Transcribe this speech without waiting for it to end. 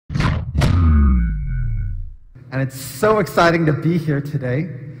And it's so exciting to be here today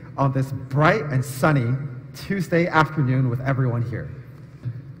on this bright and sunny Tuesday afternoon with everyone here.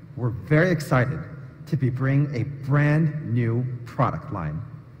 We're very excited to be bringing a brand new product line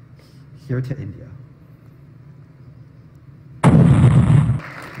here to India.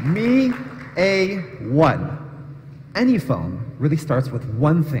 Mi A1. Any phone really starts with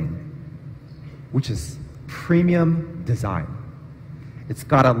one thing, which is premium design. It's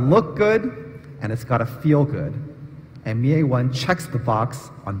got to look good and it's got to feel good. And Mi A1 checks the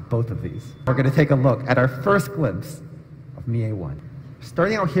box on both of these. We're going to take a look at our first glimpse of Mi A1.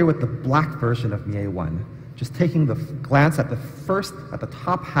 Starting out here with the black version of Mi A1, just taking the glance at the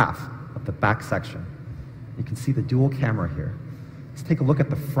top half of the back section. You can see the dual camera here. Let's take a look at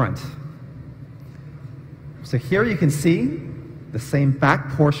the front. So here you can see the same back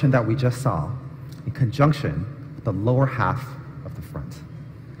portion that we just saw in conjunction with the lower half of the front.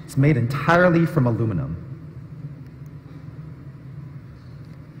 It's made entirely from aluminum.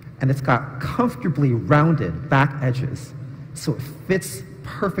 And it's got comfortably rounded back edges, so it fits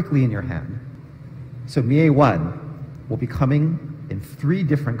perfectly in your hand. So Mi A1 will be coming in 3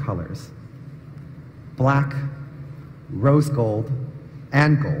 different colors: black, rose gold,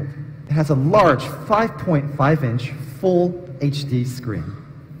 and gold. It has a large 5.5-inch full HD screen,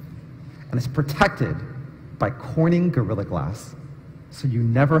 and it's protected by Corning Gorilla Glass, so you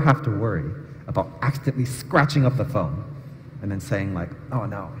never have to worry about accidentally scratching up the phone and then saying like, oh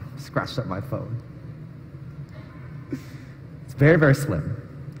no, scratched up my phone. It's very, very slim.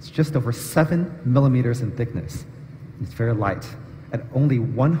 It's just over 7 millimeters in thickness. It's very light at only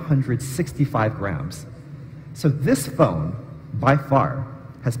 165 grams. So this phone, by far,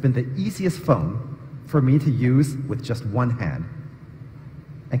 has been the easiest phone for me to use with just one hand.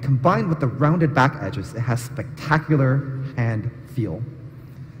 And combined with the rounded back edges, it has spectacular hand feel.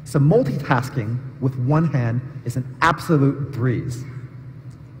 So multitasking with one hand is an absolute breeze.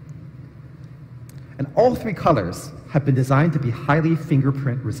 And all 3 colors have been designed to be highly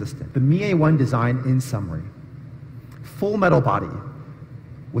fingerprint resistant. The Mi A1 design in summary: full metal body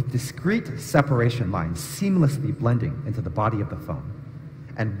with discrete separation lines seamlessly blending into the body of the phone,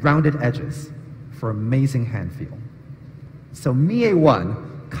 and rounded edges for amazing hand feel. So Mi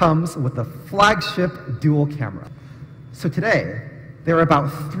A1 comes with a flagship dual camera. So today, there are about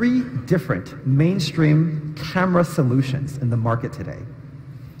 3 different mainstream camera solutions in the market today.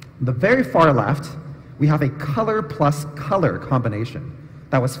 On the very far left, we have a color plus color combination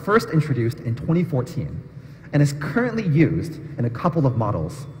that was first introduced in 2014 and is currently used in a couple of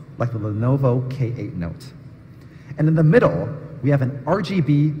models like the Lenovo K8 Note. And in the middle, we have an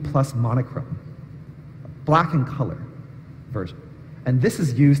RGB plus monochrome, black and color version. And this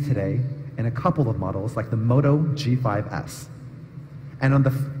is used today in a couple of models like the Moto G5S. And on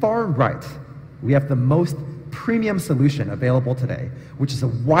the far right, we have the most premium solution available today, which is a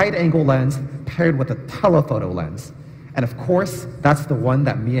wide-angle lens paired with a telephoto lens. And of course, that's the one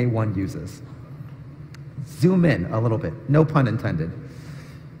that Mi A1 uses. Zoom in a little bit, no pun intended.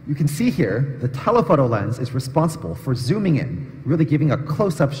 You can see here, the telephoto lens is responsible for zooming in, really giving a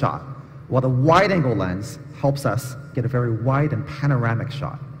close-up shot, while the wide-angle lens helps us get a very wide and panoramic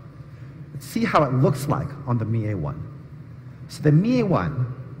shot. Let's see how it looks like on the Mi A1. So the Mi A1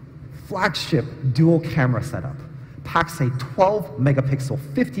 flagship dual camera setup packs a 12-megapixel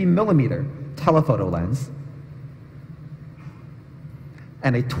 50-millimeter telephoto lens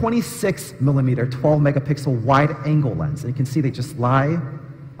and a 26-millimeter 12-megapixel wide-angle lens. And you can see they just lie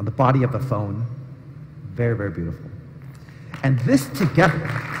on the body of the phone. Very, very beautiful. And this together,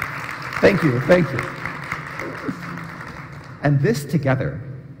 thank you. And this together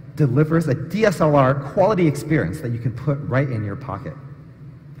delivers a DSLR quality experience that you can put right in your pocket.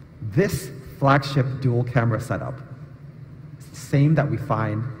 This flagship dual camera setup is the same that we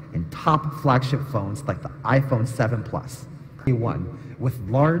find in top flagship phones like the iPhone 7 Plus. A1 with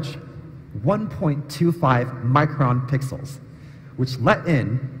large 1.25 micron pixels, which let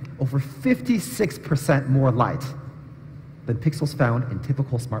in over 56% more light than pixels found in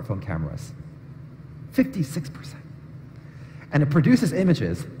typical smartphone cameras. 56%. And it produces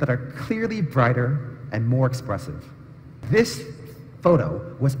images that are clearly brighter and more expressive. This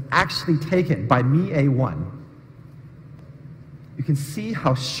photo was actually taken by Mi A1. You can see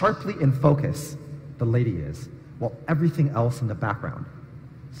how sharply in focus the lady is, while everything else in the background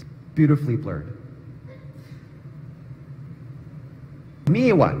is beautifully blurred.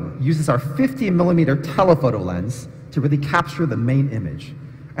 Mi A1 uses our 50-millimeter telephoto lens to really capture the main image,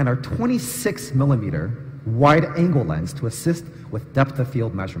 and our 26-millimeter wide-angle lens to assist with depth of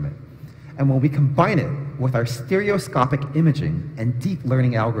field measurement. And when we combine it with our stereoscopic imaging and deep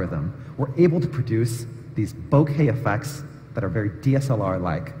learning algorithm, we're able to produce these bokeh effects that are very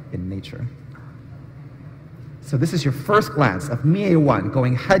DSLR-like in nature. So this is your first glance of Mi A1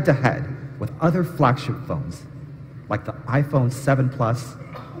 going head-to-head with other flagship phones, like the iPhone 7 Plus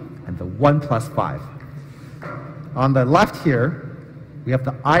and the OnePlus 5. On the left here, we have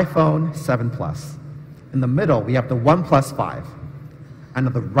the iPhone 7 Plus. In the middle, we have the OnePlus 5. And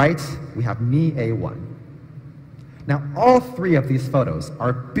on the right, we have Mi A1. Now, all three of these photos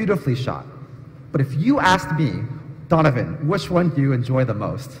are beautifully shot. But if you asked me, Donovan, which one do you enjoy the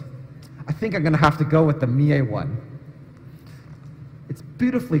most? I think I'm going to have to go with the Mi A1. It's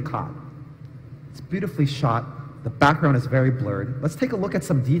beautifully caught. It's beautifully shot. The background is very blurred. Let's take a look at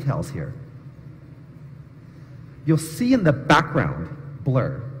some details here. You'll see in the background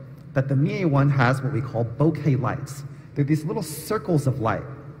blur that the Mi A1 has what we call bokeh lights. They're these little circles of light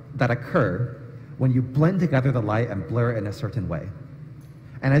that occur when you blend together the light and blur in a certain way.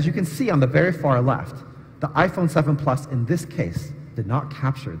 And as you can see on the very far left, the iPhone 7 Plus in this case did not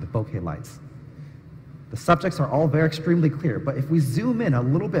capture the bokeh lights. The subjects are all very extremely clear, but if we zoom in a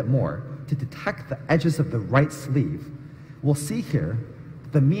little bit more to detect the edges of the right sleeve, we'll see here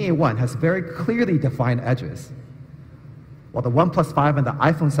the Mi A1 has very clearly defined edges, while the OnePlus 5 and the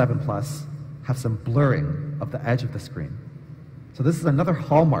iPhone 7 Plus have some blurring of the edge of the screen. So this is another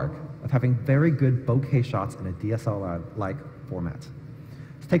hallmark of having very good bokeh shots in a DSLR-like format.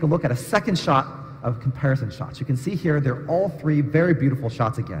 Let's take a look at a second shot of comparison shots. You can see here they're all three very beautiful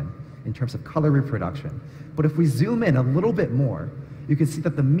shots again in terms of color reproduction. But if we zoom in a little bit more, you can see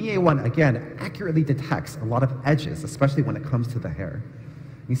that the Mi A1 again accurately detects a lot of edges, especially when it comes to the hair.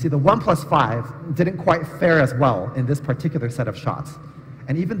 You see the OnePlus 5 didn't quite fare as well in this particular set of shots.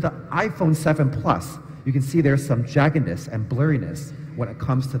 And even the iPhone 7 Plus, you can see there's some jaggedness and blurriness when it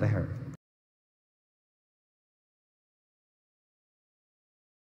comes to the hair.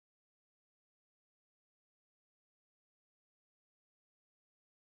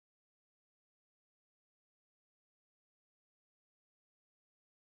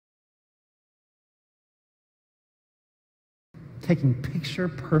 Taking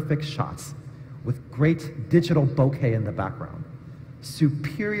picture-perfect shots with great digital bokeh in the background,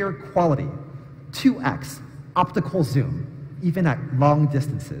 superior quality, 2x optical zoom, even at long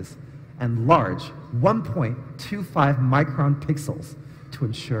distances, and large 1.25 micron pixels to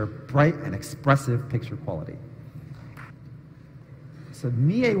ensure bright and expressive picture quality. So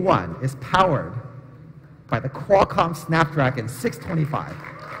Mi A1 is powered by the Qualcomm Snapdragon 625.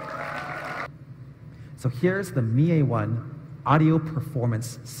 So here's the Mi A1 audio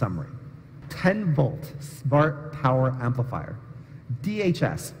performance summary. 10-volt smart power amplifier,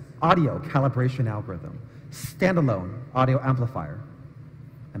 DHS audio calibration algorithm, standalone audio amplifier,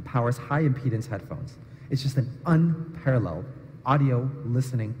 and powers high impedance headphones. It's just an unparalleled audio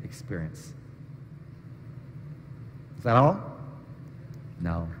listening experience. Is that all?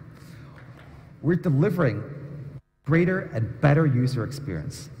 No. We're delivering greater and better user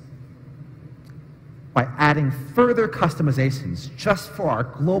experience by adding further customizations just for our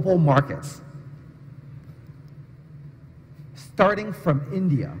global markets. Starting from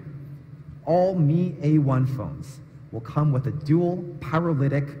India, all Mi A1 phones will come with a dual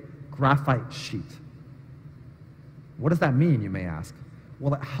pyrolytic graphite sheet. What does that mean, you may ask?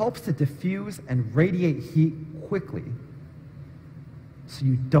 Well, it helps to diffuse and radiate heat quickly, so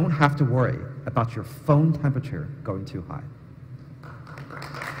you don't have to worry about your phone temperature going too high.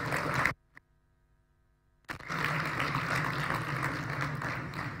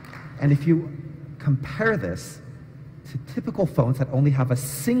 And if you compare this to typical phones that only have a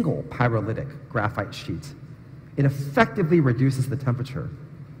single pyrolytic graphite sheet, it effectively reduces the temperature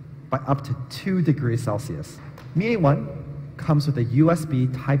by up to 2 degrees Celsius. Mi A1 comes with a USB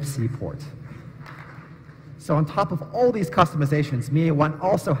Type-C port. So on top of all these customizations, Mi A1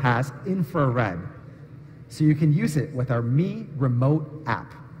 also has infrared. So you can use it with our Mi Remote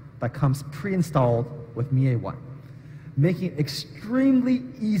app that comes pre-installed with Mi A1, making it extremely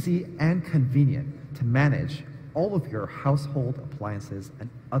easy and convenient to manage all of your household appliances and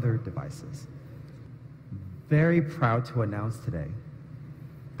other devices. Very proud to announce today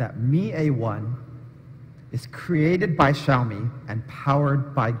that Mi A1 is created by Xiaomi and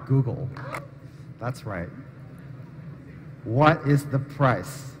powered by Google. That's right. What is the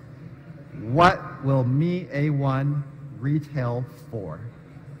price? What will Mi A1 retail for?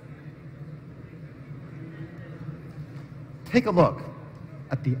 Take a look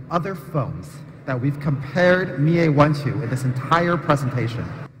at the other phones that we've compared Mi A1 to in this entire presentation.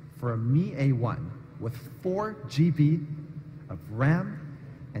 For a Mi A1 with 4 GB of RAM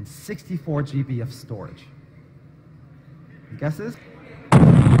and 64 GB of storage. Guesses?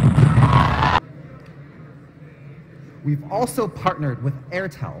 We've also partnered with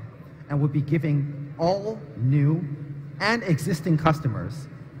Airtel and will be giving all new and existing customers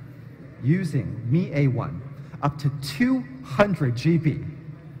using Mi A1 up to 200 GB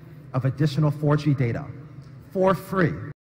of additional 4G data for free